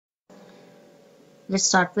Let's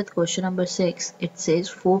start with question number 6. It says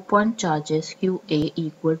 4-point charges QA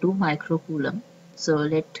equal to microcoulomb. So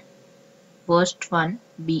let first one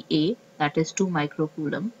be A, that is 2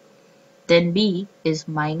 microcoulomb. Then B is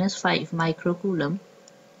minus 5 microcoulomb.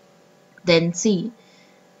 Then C,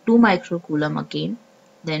 2 microcoulomb again.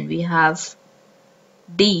 Then we have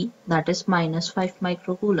D, that is minus 5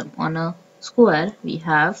 microcoulomb. On a square we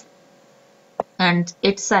have, and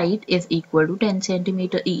its side is equal to 10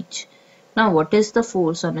 centimeter each. Now what is the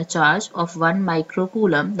force on a charge of 1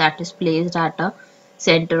 microcoulomb that is placed at a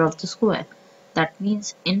center of the square? That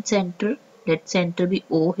means in center, let center be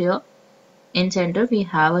O here. In center we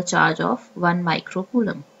have a charge of 1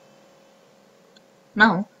 microcoulomb.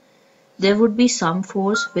 Now there would be some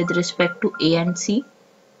force with respect to A and C.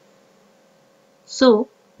 So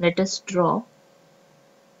let us draw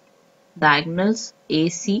diagonals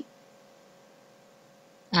AC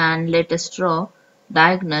and let us draw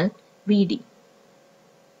diagonal BD.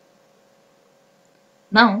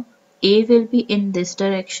 Now A will be in this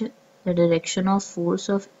direction. The direction of force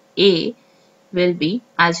of A will be,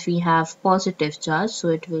 as we have positive charge, so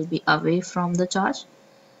it will be away from the charge.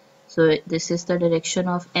 So this is the direction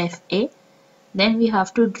of FA. Then we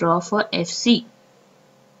have to draw for FC.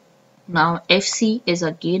 Now FC is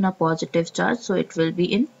again a positive charge, so it will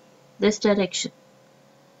be in this direction.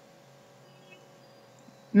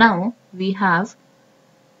 Now we have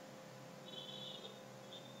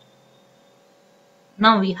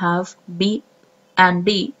B and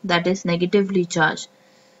D, that is negatively charged,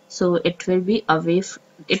 so it will be away,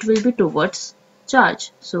 it will be towards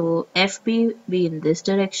charge. So FB be in this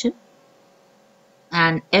direction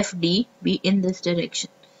and FD be in this direction.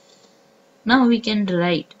 Now we can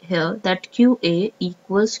write here that QA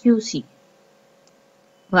equals QC.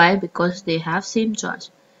 Why? Because they have same charge.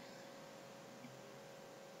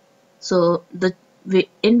 So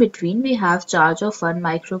in between we have charge of 1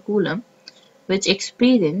 microcoulomb, which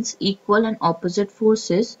experience equal and opposite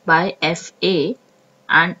forces by FA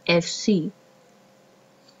and FC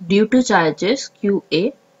due to charges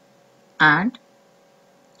QA and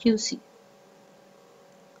QC.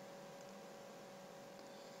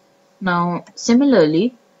 Now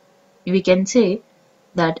similarly we can say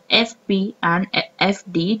that FB and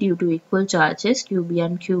FD due to equal charges QB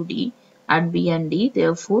and QD at B and D,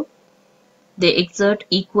 therefore they exert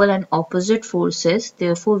equal and opposite forces.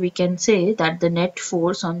 Therefore we can say that the net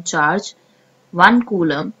force on charge 1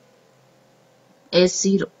 coulomb is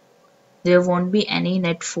 0. There won't be any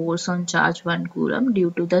net force on charge 1 coulomb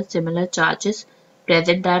due to the similar charges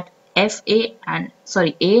present at A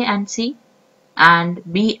and C and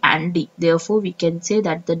B and D. Therefore we can say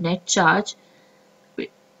that the net charge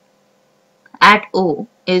at O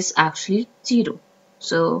is actually 0.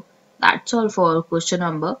 So that's all for question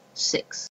number 6.